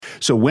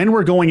So when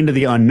we're going into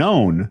the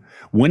unknown,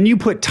 when you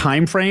put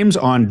time frames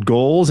on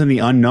goals in the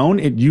unknown,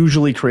 it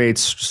usually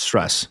creates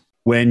stress.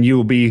 When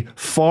you'll be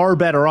far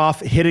better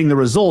off hitting the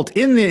result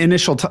in the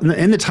initial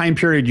in the time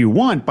period you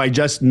want by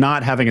just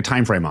not having a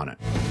time frame on it.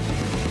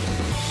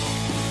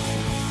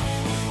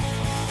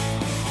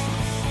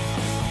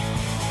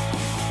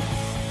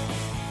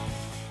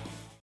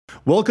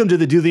 Welcome to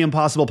the Do the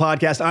Impossible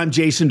podcast. I'm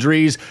Jason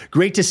Drees.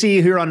 Great to see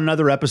you here on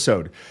another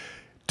episode.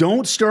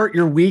 Don't start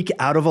your week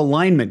out of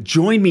alignment.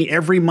 Join me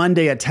every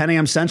Monday at 10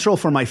 a.m. Central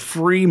for my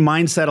free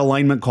mindset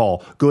alignment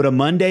call. Go to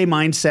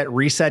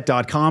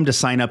mondaymindsetreset.com to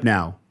sign up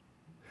now.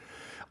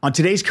 On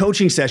today's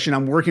coaching session,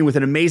 I'm working with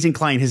an amazing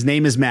client. His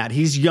name is Matt.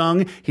 He's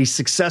young, he's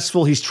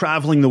successful, he's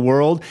traveling the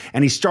world,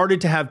 and he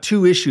started to have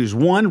two issues.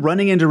 One,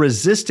 running into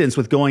resistance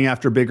with going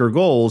after bigger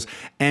goals,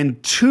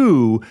 and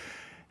two,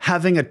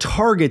 having a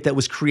target that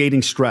was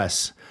creating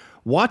stress.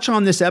 Watch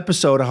on this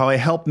episode how I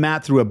help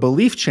Matt through a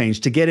belief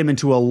change to get him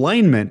into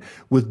alignment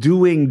with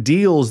doing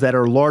deals that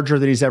are larger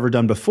than he's ever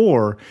done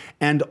before,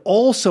 and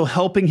also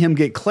helping him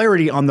get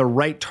clarity on the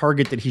right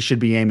target that he should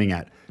be aiming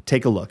at.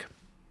 Take a look.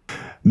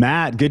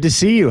 Matt, good to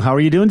see you. How are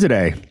you doing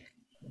today?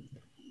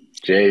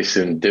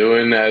 Jason,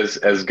 doing as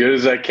good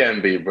as I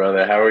can be,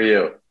 brother. How are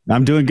you?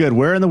 I'm doing good.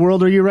 Where in the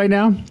world are you right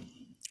now?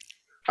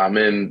 I'm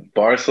in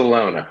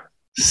Barcelona.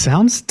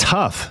 Sounds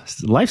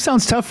tough. Life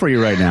sounds tough for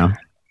you right now.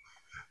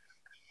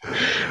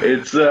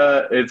 It's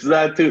not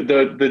too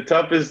the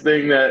toughest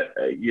thing that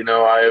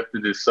I have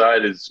to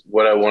decide is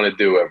what I want to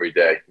do every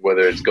day,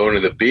 whether it's going to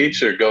the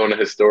beach or going to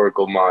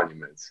historical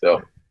monuments.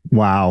 So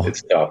wow,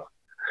 it's tough.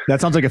 That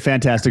sounds like a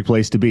fantastic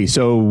place to be.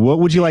 So what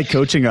would you like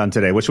coaching on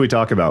today? What should we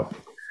talk about?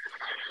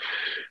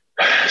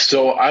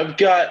 So I've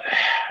got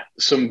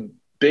some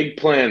big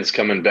plans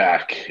coming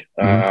back.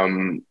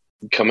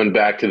 Coming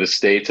back to the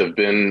States. I've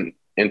been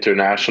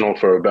international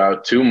for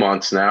about 2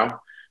 months now.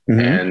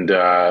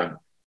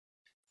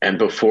 And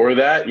before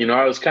that,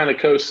 I was kind of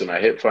coasting. I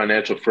hit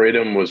financial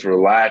freedom, was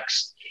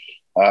relaxed,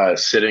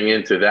 sitting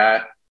into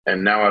that.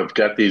 And now I've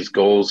got these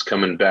goals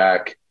coming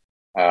back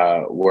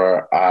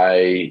where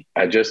I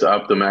just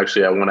upped them.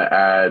 Actually, I want to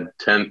add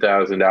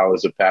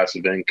 $10,000 of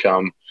passive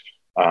income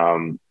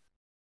to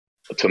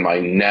my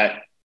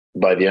net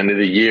by the end of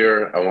the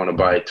year. I want to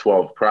buy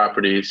 12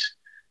 properties,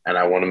 and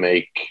I want to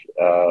make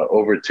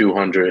over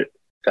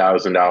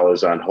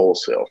 $200,000 on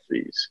wholesale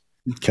fees.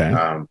 Okay.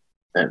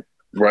 And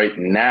right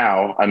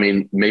now,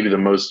 maybe the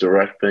most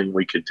direct thing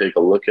we could take a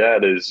look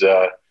at is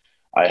I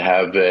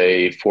have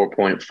a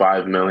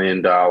 $4.5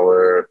 million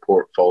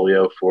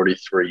portfolio,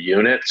 43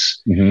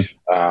 units,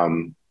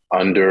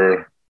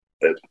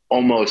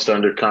 almost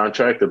under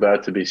contract,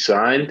 about to be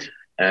signed,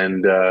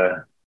 and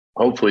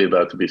hopefully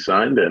about to be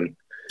signed. And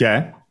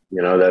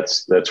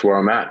that's where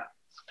I'm at.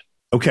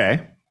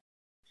 Okay.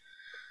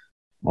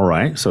 All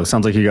right. So it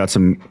sounds like you got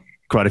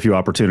quite a few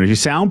opportunities. You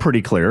sound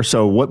pretty clear.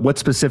 So what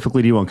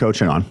specifically do you want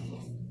coaching on?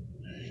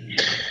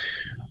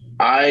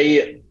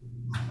 I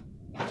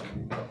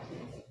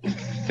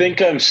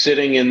think I'm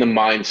sitting in the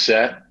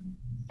mindset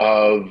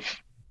of,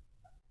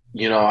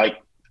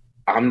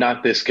 I'm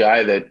not this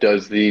guy that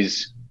does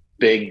these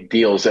big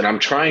deals, and I'm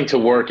trying to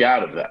work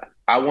out of that.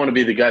 I want to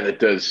be the guy that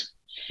does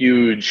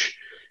huge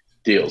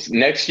deals.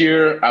 Next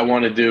year, I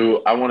want to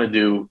do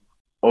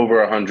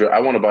over 100. I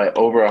want to buy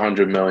over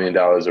 $100 million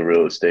of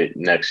real estate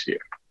next year.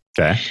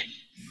 Okay.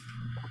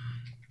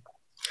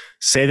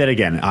 Say that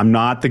again. I'm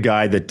not the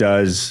guy that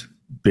does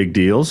big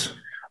deals.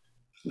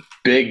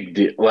 Big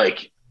deal,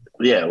 like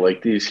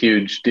these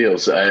huge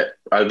deals.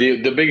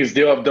 The biggest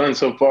deal I've done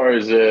so far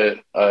is a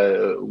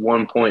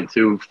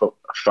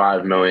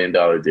 $1.25 million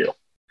deal.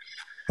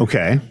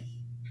 Okay.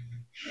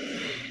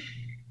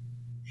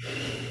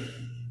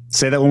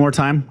 Say that one more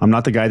time. I'm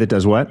not the guy that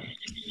does what?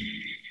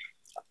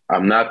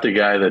 I'm not the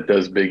guy that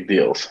does big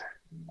deals.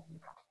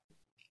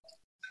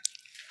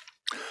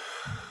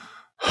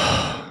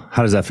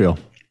 How does that feel?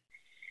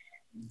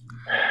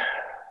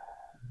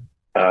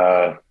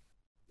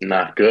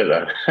 Not good.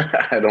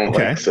 I don't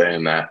like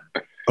saying that.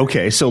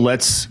 Okay. So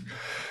let's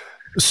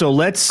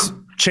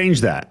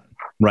change that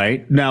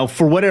right now.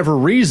 For whatever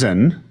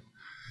reason,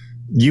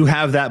 you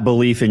have that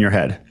belief in your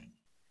head.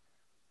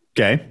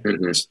 Okay.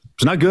 Mm-hmm. It's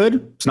not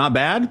good. It's not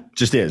bad. It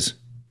just is.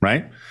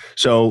 Right.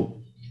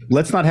 So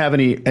let's not have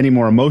any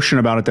more emotion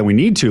about it than we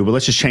need to, but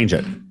let's just change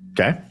it.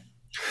 Okay.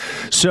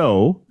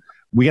 So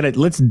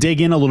let's dig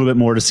in a little bit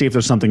more to see if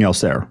there's something else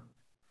there.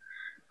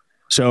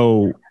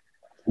 So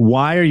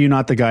why are you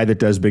not the guy that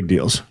does big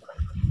deals?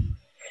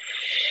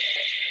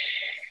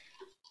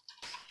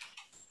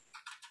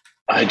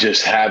 I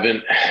just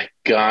haven't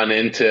gone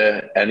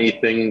into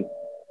anything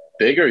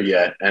bigger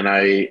yet. And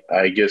I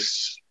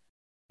guess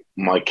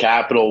my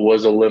capital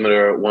was a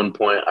limiter at one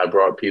point. I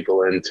brought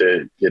people in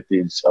to get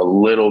these a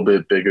little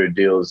bit bigger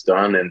deals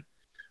done. And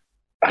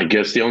I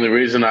guess the only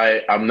reason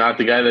I'm not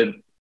the guy that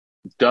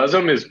does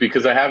them is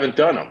because I haven't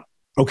done them.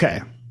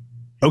 Okay.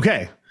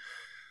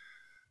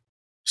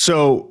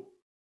 So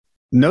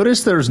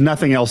notice there's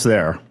nothing else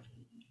there,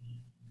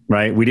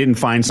 right? We didn't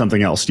find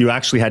something else. You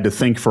actually had to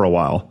think for a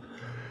while.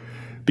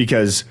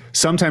 Because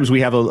sometimes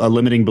we have a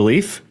limiting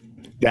belief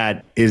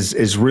that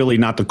is really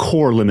not the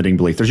core limiting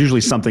belief. There's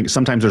usually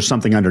sometimes there's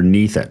something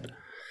underneath it.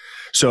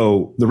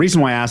 So the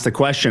reason why I asked the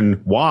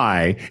question,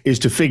 why, is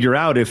to figure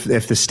out if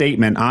the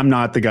statement, I'm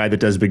not the guy that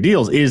does big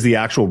deals, is the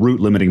actual root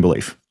limiting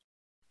belief.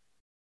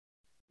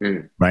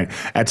 Right?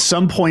 At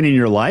some point in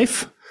your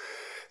life,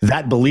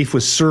 that belief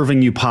was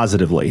serving you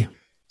positively.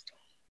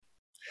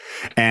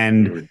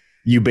 And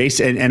you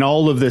and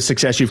all of the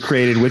success you've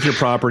created with your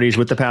properties,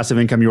 with the passive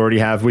income you already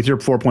have, with your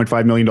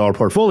 $4.5 million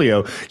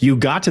portfolio, you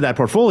got to that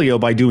portfolio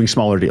by doing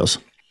smaller deals.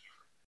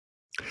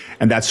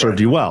 And that served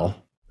you well.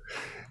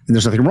 And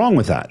there's nothing wrong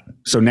with that.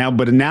 So now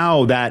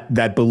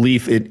that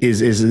belief is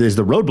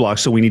the roadblock.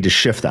 So we need to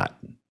shift that.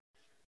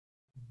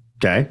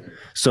 Okay.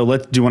 So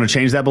do you want to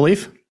change that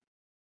belief?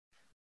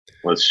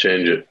 Let's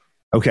change it.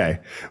 Okay.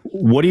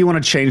 What do you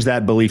want to change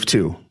that belief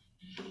to?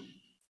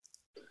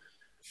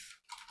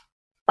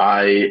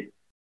 I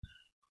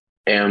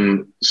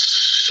am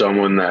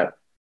someone that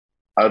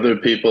other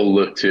people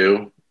look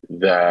to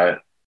I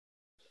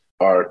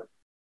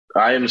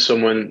am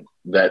someone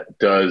that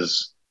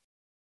does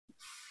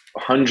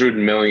 $100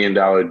 million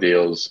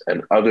deals,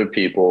 and other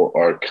people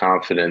are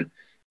confident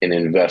in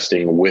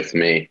investing with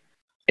me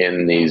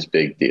in these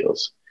big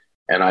deals.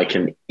 And I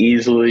can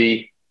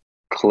easily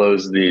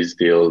close these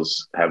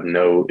deals, have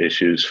no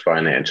issues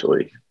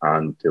financially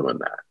on doing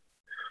that.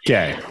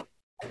 Okay.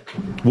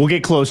 We'll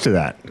get close to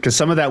that because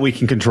some of that we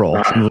can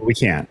control. Some of it we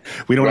can't.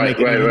 We don't want to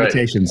make any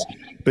limitations.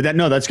 But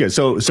that's good.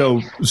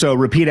 So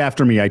repeat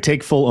after me. I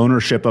take full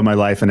ownership of my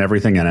life and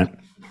everything in it.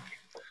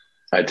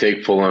 I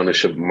take full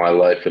ownership of my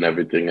life and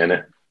everything in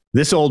it.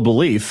 This old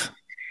belief.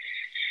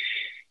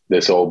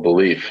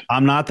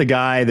 I'm not the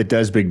guy that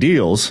does big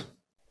deals.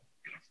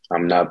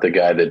 I'm not the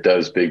guy that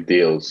does big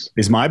deals.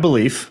 Is my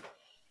belief.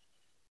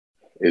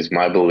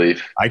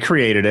 I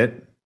created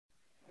it.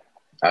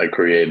 I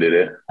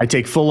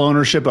take full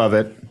ownership of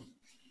it.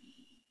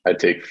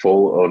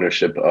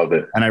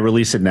 And I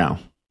release it now.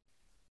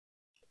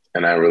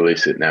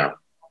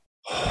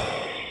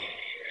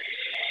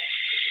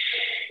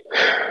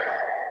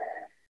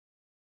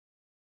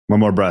 One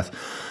more breath.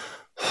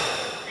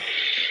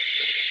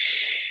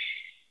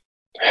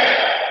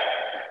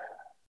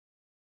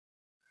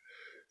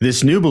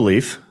 This new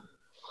belief.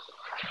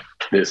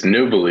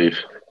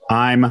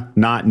 I'm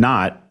not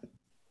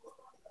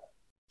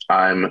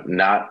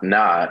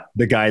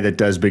the guy that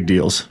does big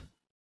deals.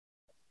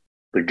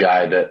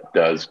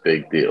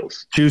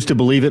 Choose to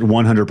believe it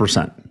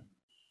 100%.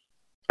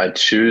 I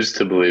choose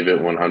to believe it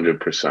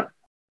 100%.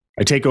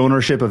 I take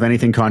ownership of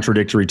anything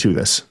contradictory to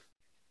this.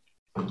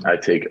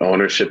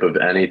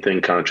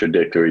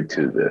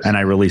 And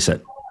I release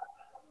it.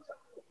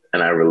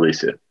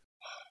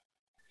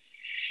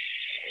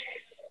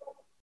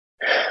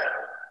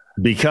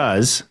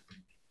 Because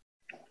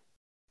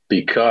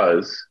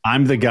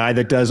I'm the guy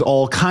that does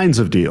all kinds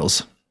of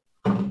deals.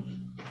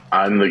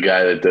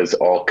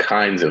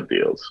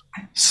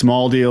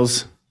 Small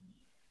deals.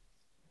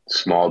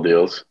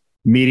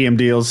 Medium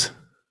deals.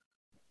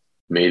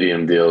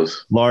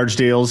 Large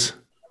deals.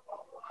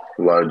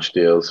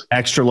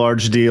 Extra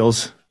large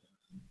deals.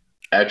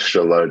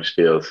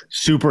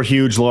 Super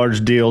huge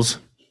large deals.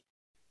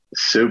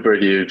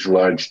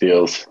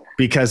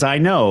 Because I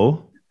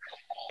know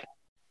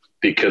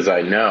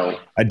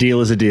a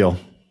deal is a deal.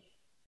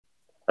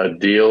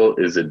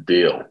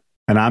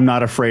 And I'm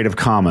not afraid of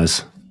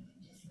commas.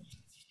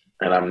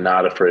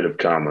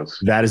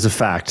 That is a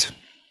fact.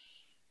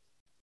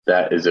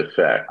 I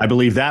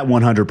believe that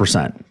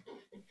 100%.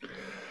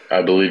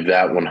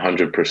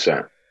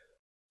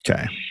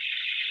 Okay.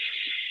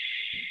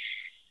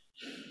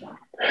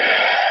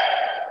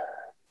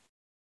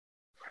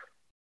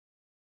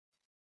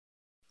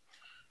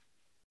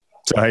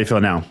 So how you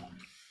feel now?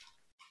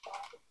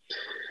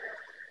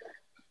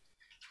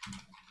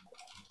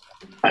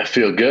 I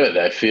feel good.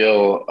 I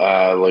feel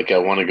like I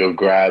want to go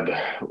grab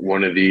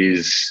one of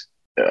these,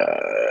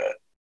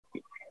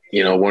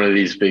 one of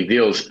these big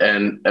deals.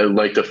 And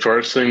like the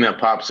first thing that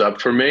pops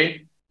up for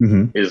me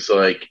is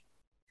like,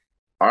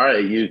 all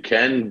right, you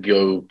can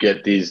go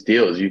get these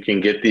deals. You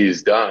can get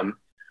these done.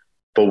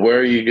 But where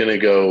are you going to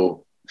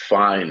go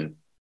find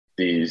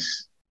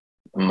these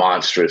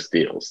monstrous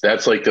deals?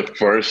 That's like the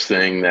first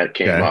thing that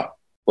came up.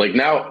 Like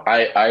now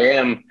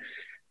I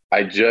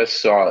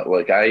just saw it.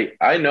 Like,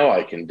 I know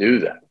I can do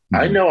that.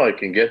 I know I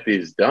can get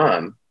these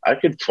done. I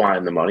could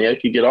find the money. I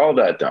could get all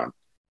that done.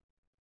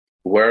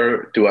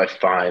 Where do I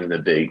find the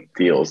big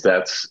deals?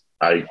 That's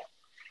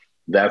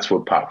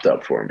what popped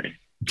up for me.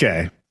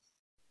 Okay.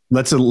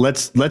 Let's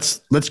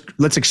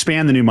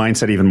expand the new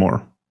mindset even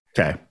more.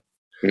 Okay.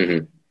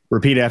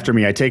 Repeat after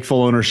me. I take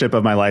full ownership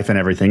of my life and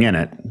everything in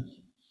it.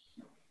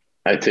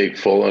 I take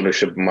full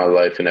ownership of my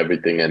life and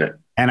everything in it.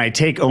 And I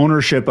take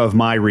ownership of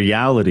my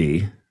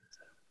reality.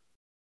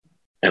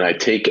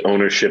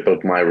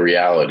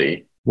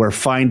 Where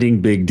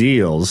finding big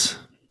deals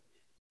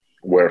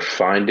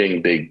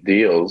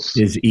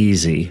is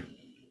easy.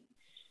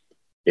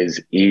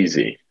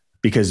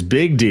 Because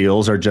big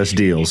deals are just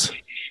deals.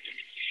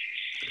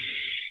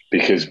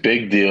 Because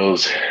big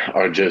deals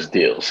are just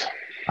deals.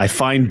 I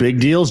find big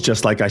deals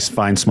just like I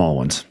find small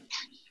ones.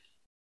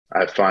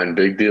 I find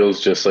big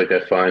deals just like I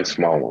find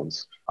small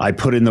ones. I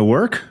put in the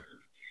work.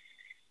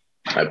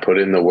 I put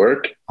in the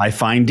work. I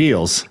find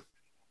deals.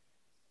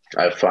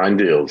 I find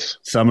deals.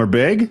 Some are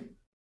big.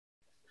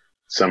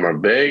 Some are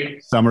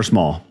big. Some are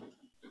small.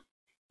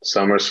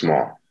 Some are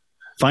small.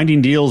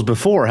 Finding deals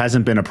before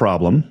hasn't been a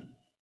problem.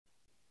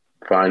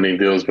 Finding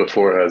deals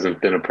before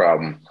hasn't been a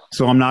problem.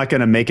 So I'm not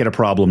going to make it a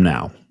problem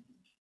now.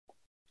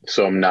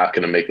 So I'm not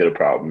going to make it a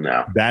problem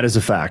now. That is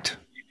a fact.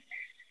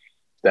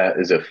 That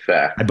is a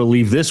fact. I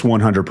believe this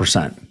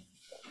 100%.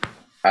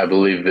 I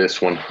believe this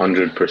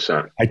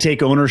 100%. I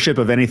take ownership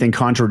of anything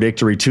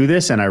contradictory to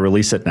this and I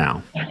release it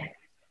now.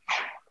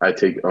 I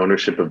take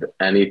ownership of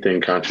anything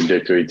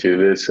contradictory to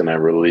this and I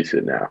release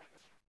it now.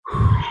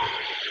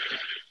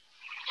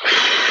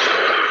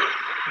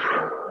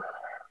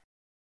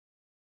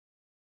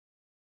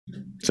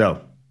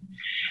 So,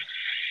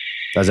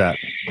 how's that?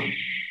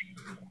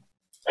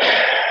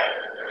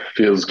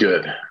 Feels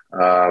good.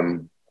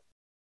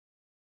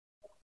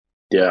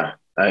 Yeah.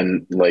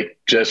 And like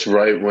just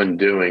right when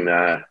doing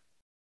that,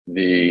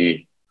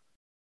 it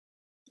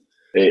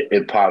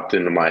popped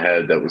into my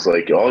head that was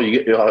like,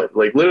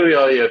 like literally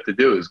all you have to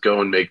do is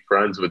go and make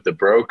friends with the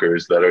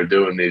brokers that are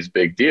doing these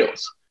big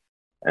deals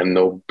and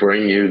they'll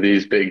bring you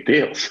these big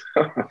deals.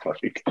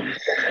 Like,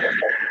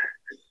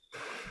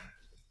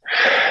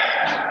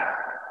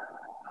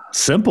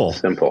 simple.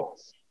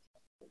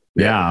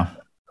 Yeah.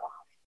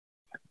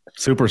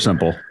 Super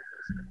simple.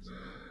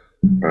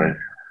 Right.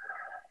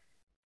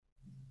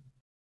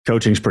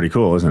 Coaching's pretty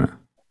cool, isn't it?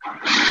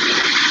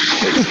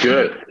 It's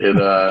good.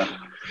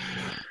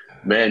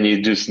 Man,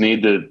 you just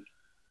need to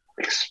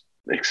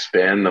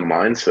expand the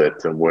mindset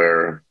to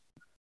where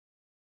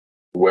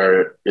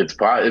it's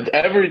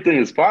everything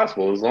is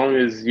possible as long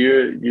as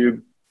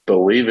you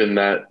believe in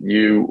that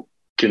you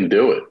can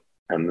do it,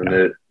 and then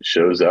it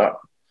shows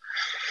up.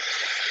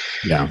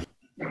 Yeah.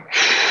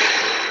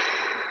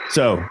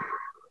 So,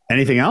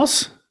 anything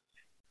else?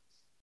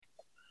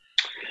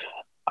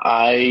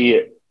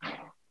 I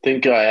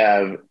think I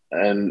have,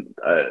 and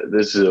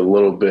this is a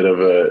little bit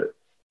of a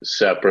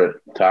separate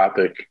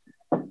topic,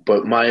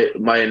 but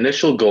my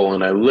initial goal,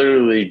 and I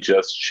literally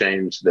just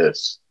changed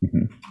this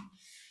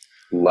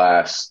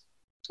last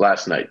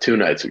night, 2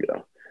 nights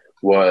ago,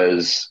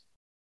 was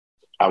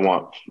I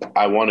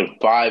wanted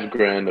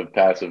 $5,000 of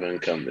passive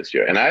income this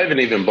year, and I haven't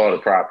even bought a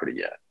property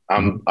yet.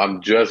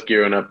 I'm just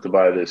gearing up to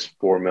buy this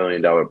 $4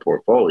 million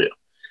portfolio.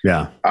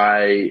 Yeah,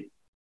 I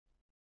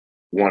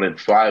wanted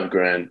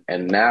 $5,000,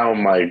 and now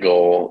my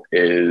goal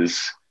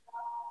is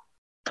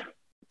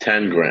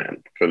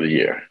 $10,000 for the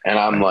year. And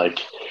I'm like,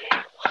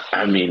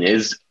 I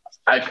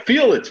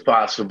feel it's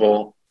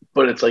possible,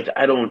 but it's like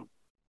I don't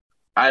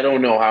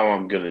know how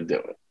I'm gonna do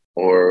it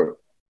or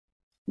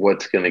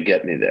what's gonna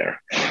get me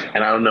there.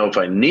 And I don't know if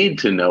I need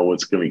to know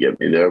what's gonna get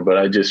me there, but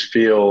I just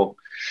feel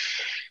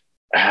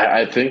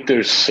I think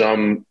there's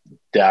some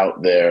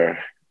doubt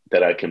there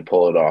that I can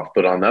pull it off.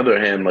 But on the other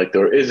hand, like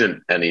there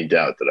isn't any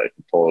doubt that I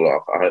can pull it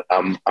off.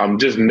 I'm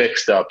just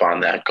mixed up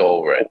on that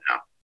goal right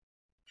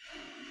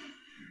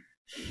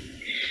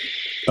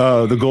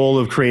now. The goal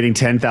of creating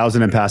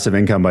 10,000 in passive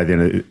income by the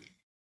end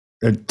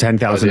of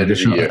 10,000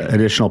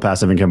 additional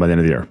passive income by the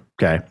end of the year.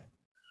 Okay.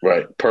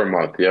 Right. Per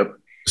month. Yep.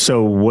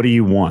 So what do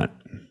you want?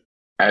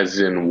 As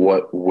in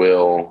what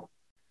will?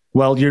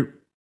 Well, let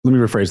me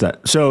rephrase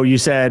that. So you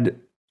said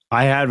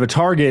I have a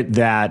target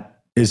that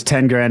is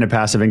 $10,000 in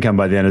passive income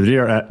by the end of the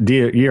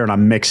year, and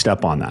I'm mixed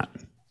up on that.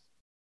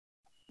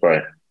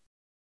 Right.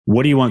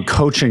 What do you want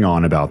coaching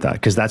on about that?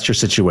 Because that's your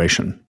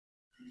situation.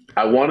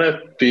 I want to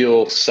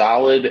feel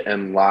solid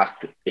and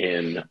locked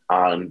in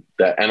on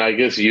that. And I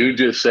guess you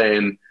just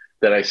saying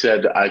that I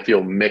said I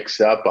feel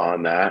mixed up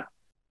on that.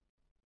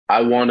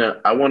 I want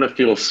to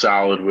feel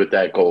solid with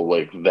that goal.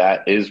 Like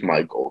that is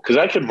my goal. Because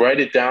I could write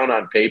it down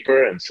on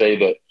paper and say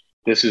that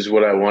this is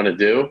what I want to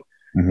do.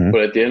 Mm-hmm.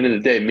 But at the end of the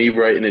day, me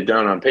writing it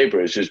down on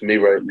paper is just me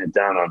writing it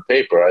down on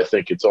paper. I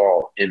think it's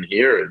all in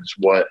here. It's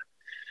what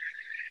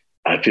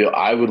I feel.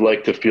 I would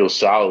like to feel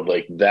solid.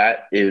 Like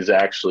that is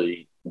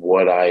actually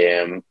what I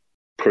am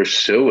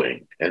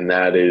pursuing. And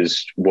that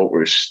is what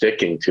we're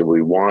sticking to.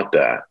 We want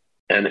that.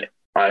 And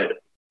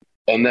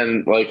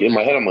then like in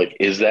my head, I'm like,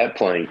 is that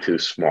playing too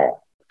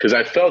small? Because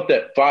I felt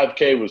that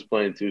 5K was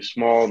playing too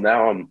small.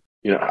 Now I'm,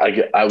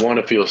 I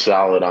want to feel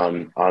solid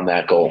on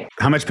that goal.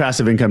 How much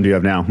passive income do you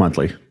have now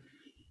monthly?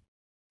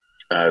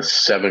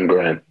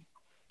 $7,000.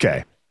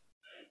 Okay.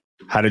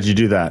 How did you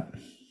do that?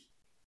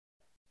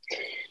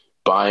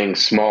 Buying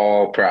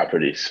small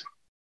properties.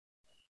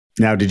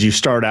 Now, did you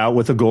start out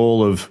with a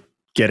goal of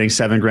getting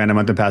 $7,000 a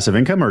month in passive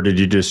income, or did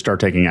you just start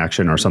taking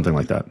action or something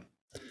like that?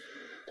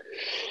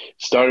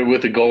 Started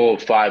with a goal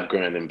of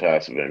 $5,000 in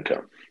passive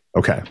income.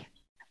 Okay.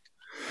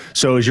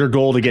 So is your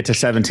goal to get to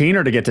 17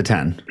 or to get to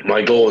 10?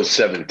 My goal is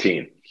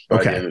 17.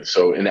 Okay.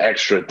 So an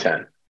extra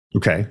 10.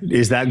 Okay.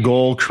 Is that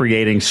goal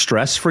creating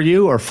stress for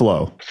you or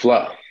flow?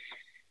 Flow. Are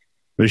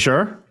you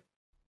sure?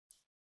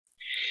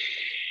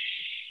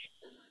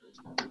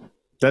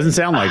 Doesn't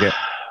sound like it.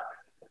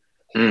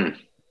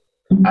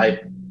 I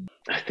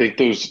think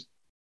there's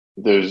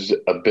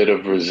a bit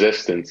of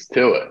resistance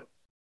to it.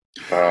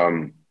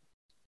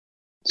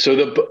 So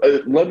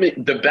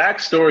the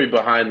backstory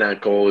behind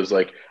that goal is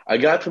like I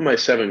got to my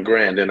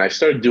 $7,000 and I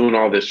started doing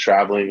all this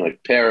traveling,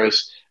 like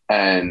Paris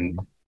and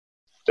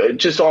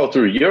just all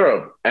through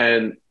Europe,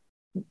 and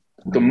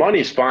the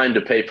money's fine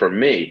to pay for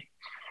me,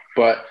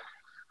 but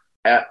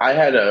I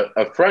had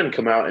a friend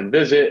come out and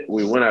visit.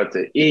 We went out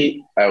to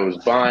eat. I was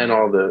buying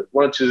all the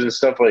lunches and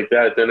stuff like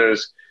that,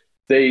 dinners.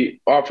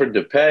 They offered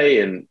to pay,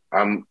 and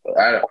I'm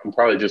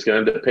probably just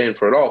going to end up paying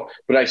for it all.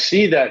 But I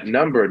see that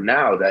number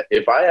now that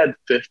if I had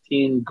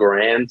 $15,000,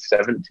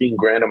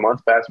 $17,000 a month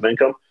passive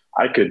income,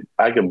 I could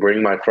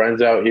bring my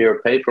friends out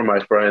here, pay for my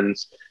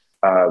friends,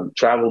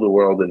 travel the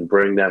world, and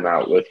bring them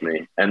out with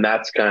me. And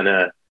that's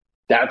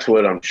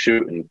what I'm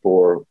shooting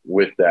for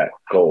with that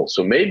goal.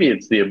 So maybe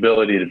it's the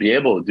ability to be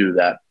able to do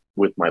that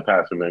with my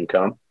passive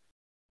income.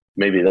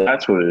 Maybe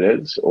that's what it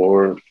is,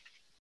 or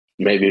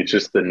maybe it's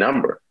just the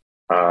number.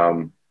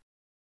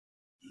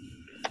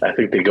 I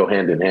think they go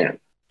hand in hand.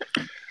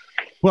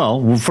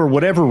 Well, for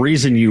whatever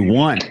reason you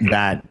want,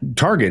 that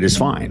target is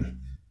fine,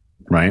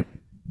 right?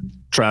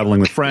 Traveling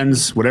with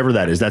friends, whatever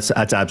that is, that's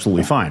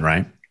absolutely fine,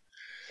 right?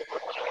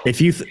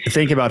 If you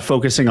think about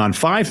focusing on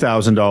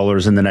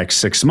 $5,000 in the next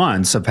 6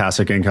 months of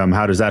passive income,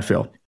 how does that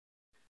feel?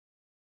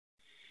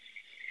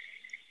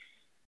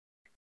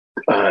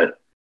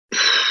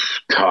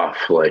 Tough.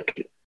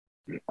 Like,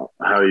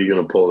 how are you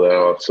going to pull that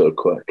off so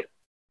quick?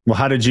 Well,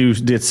 how did you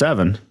get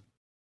 7?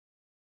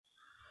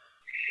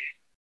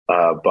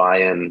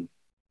 Buying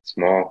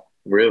small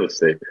real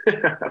estate.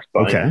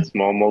 Buying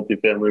small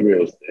multifamily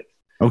real estate.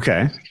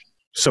 Okay.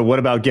 So what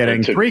about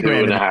getting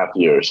 $3,000? 2.5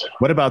 years.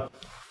 What about,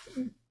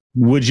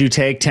 would you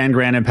take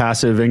 $10,000 in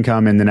passive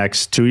income in the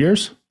next 2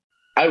 years?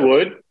 I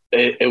would.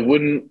 It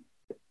wouldn't.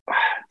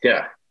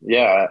 Yeah.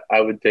 Yeah.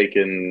 I would take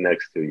in the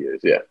next 2 years.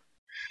 Yeah.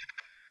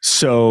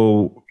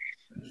 So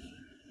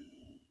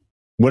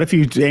what if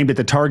you aimed at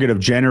the target of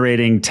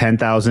generating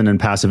 $10,000 in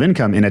passive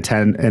income in a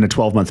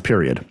 12-month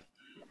period?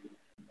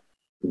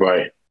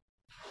 Right.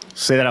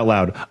 Say that out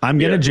loud. I'm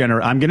going to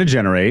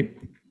generate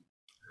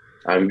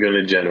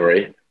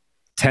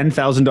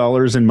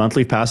 $10,000 in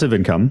monthly passive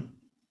income.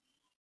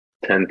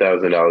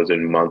 $10,000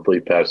 in monthly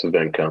passive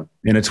income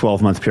in a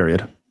 12-month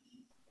period.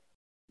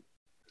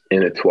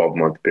 In a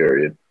 12-month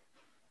period.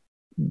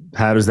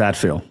 How does that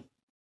feel?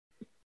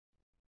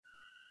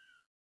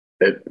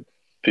 It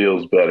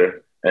feels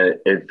better.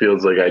 It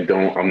feels like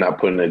I'm not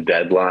putting a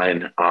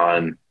deadline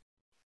on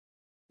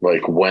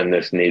like when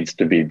this needs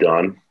to be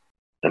done.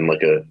 And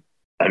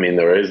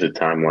there is a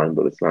timeline,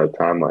 but it's not a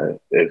timeline.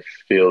 It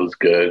feels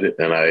good.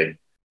 And I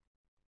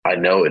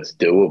know it's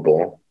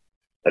doable,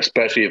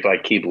 especially if I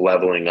keep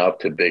leveling up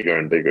to bigger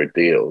and bigger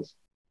deals.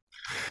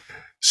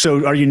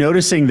 So are you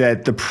noticing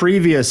that the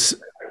previous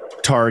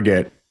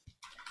target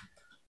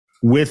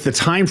with the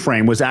time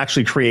frame was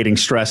actually creating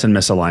stress and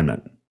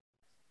misalignment?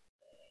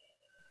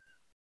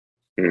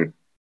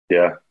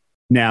 Yeah.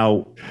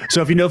 Now,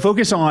 so if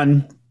focus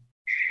on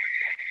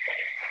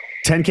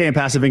 $10,000 in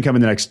passive income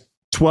in the next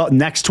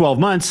 12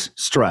 months,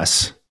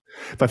 stress.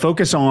 If I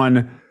focus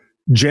on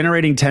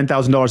generating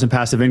 $10,000 in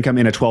passive income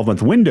in a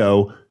 12-month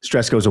window,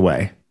 stress goes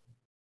away.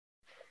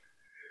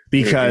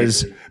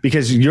 Because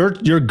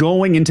you're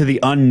going into the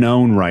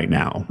unknown right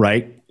now,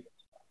 right?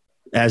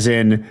 As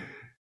in,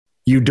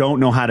 you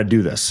don't know how to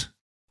do this.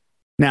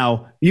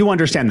 Now, you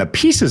understand the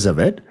pieces of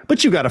it,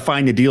 but you got to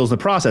find the deals in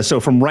the process. So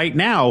from right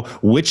now,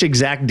 which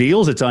exact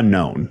deals, it's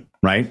unknown,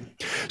 right?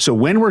 So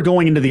when we're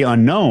going into the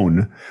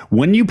unknown,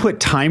 when you put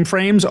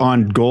timeframes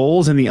on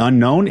goals in the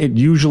unknown, it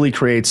usually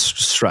creates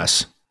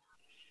stress.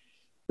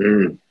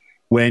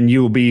 When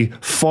you'll be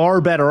far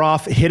better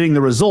off hitting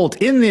the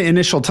result in the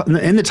initial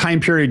in the time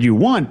period you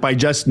want by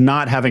just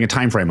not having a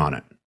time frame on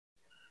it,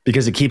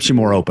 because it keeps you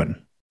more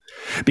open.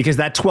 Because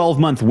that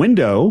 12-month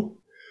window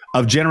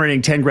of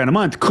generating $10,000 a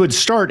month could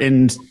start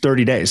in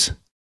 30 days.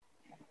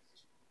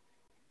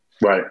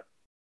 Right.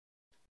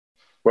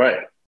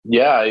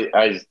 Yeah,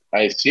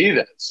 I see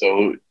that.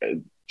 So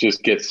it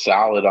just get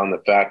solid on the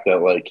fact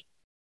that like,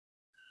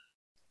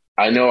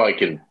 I know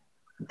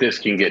this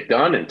can get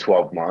done in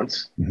 12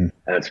 months and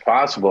it's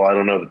possible. I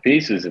don't know the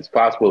pieces. It's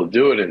possible to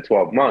do it in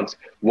 12 months.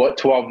 What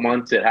 12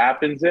 months it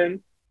happens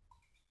in,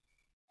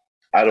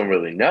 I don't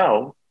really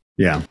know.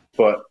 Yeah.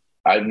 But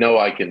I know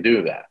I can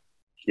do that.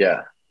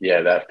 Yeah.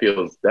 Yeah. That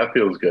feels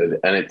good.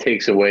 And it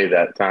takes away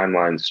that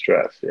timeline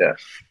stress. Yeah.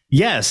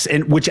 Yes.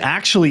 And which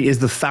actually is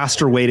the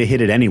faster way to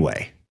hit it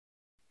anyway.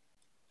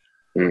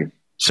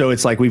 So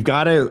it's like,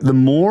 the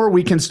more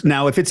we can,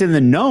 now if it's in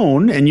the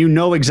known and you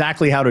know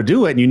exactly how to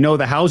do it and you know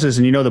the houses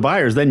and you know the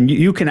buyers, then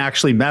you can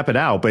actually map it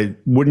out. But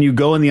when you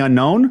go in the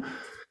unknown,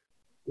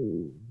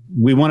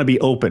 we want to be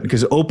open,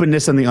 because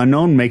openness in the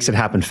unknown makes it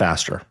happen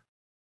faster.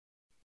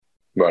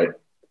 Right.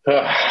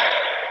 But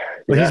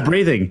he's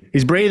breathing.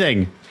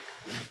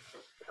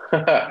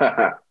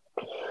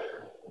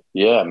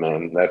 Yeah,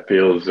 man, that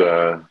feels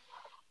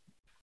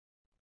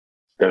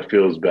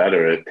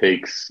better.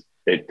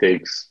 it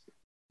takes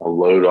a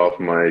load off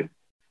my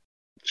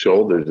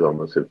shoulders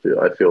almost.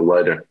 I feel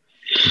lighter.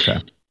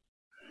 Okay.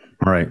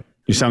 All right.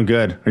 You sound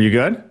good. Are you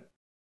good?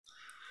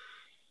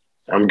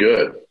 I'm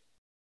good.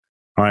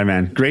 All right,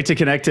 man. Great to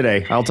connect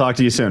today. I'll talk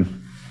to you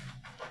soon.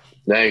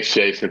 Thanks,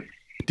 Jason.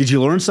 Did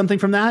you learn something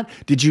from that?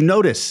 Did you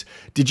notice?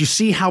 Did you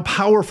see how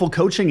powerful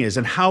coaching is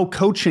and how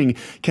coaching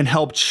can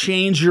help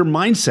change your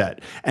mindset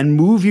and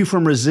move you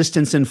from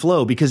resistance and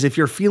flow? Because if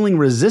you're feeling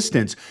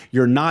resistance,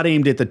 you're not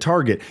aimed at the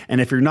target.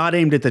 And if you're not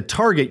aimed at the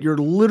target, you're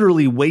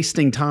literally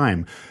wasting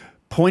time.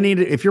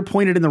 If you're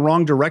pointed in the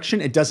wrong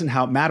direction, it doesn't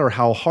matter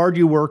how hard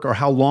you work or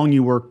how long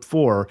you work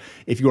for.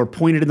 If you are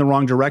pointed in the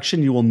wrong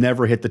direction, you will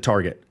never hit the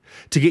target.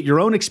 To get your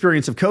own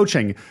experience of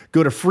coaching,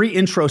 go to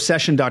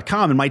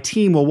freeintrosession.com and my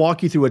team will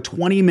walk you through a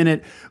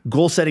 20-minute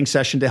goal-setting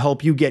session to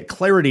help you get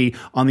clarity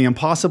on the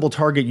impossible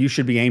target you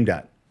should be aimed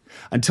at.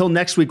 Until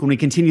next week, when we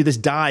continue this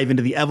dive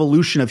into the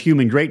evolution of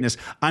human greatness,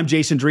 I'm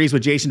Jason Drees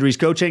with Jason Drees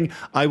Coaching.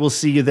 I will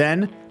see you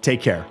then.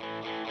 Take care.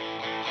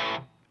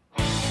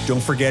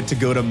 Don't forget to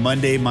go to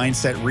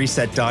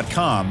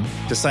MondayMindsetReset.com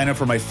to sign up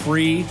for my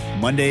free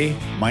Monday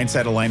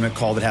Mindset Alignment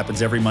call that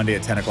happens every Monday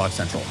at 10 o'clock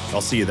Central. I'll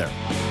see you there.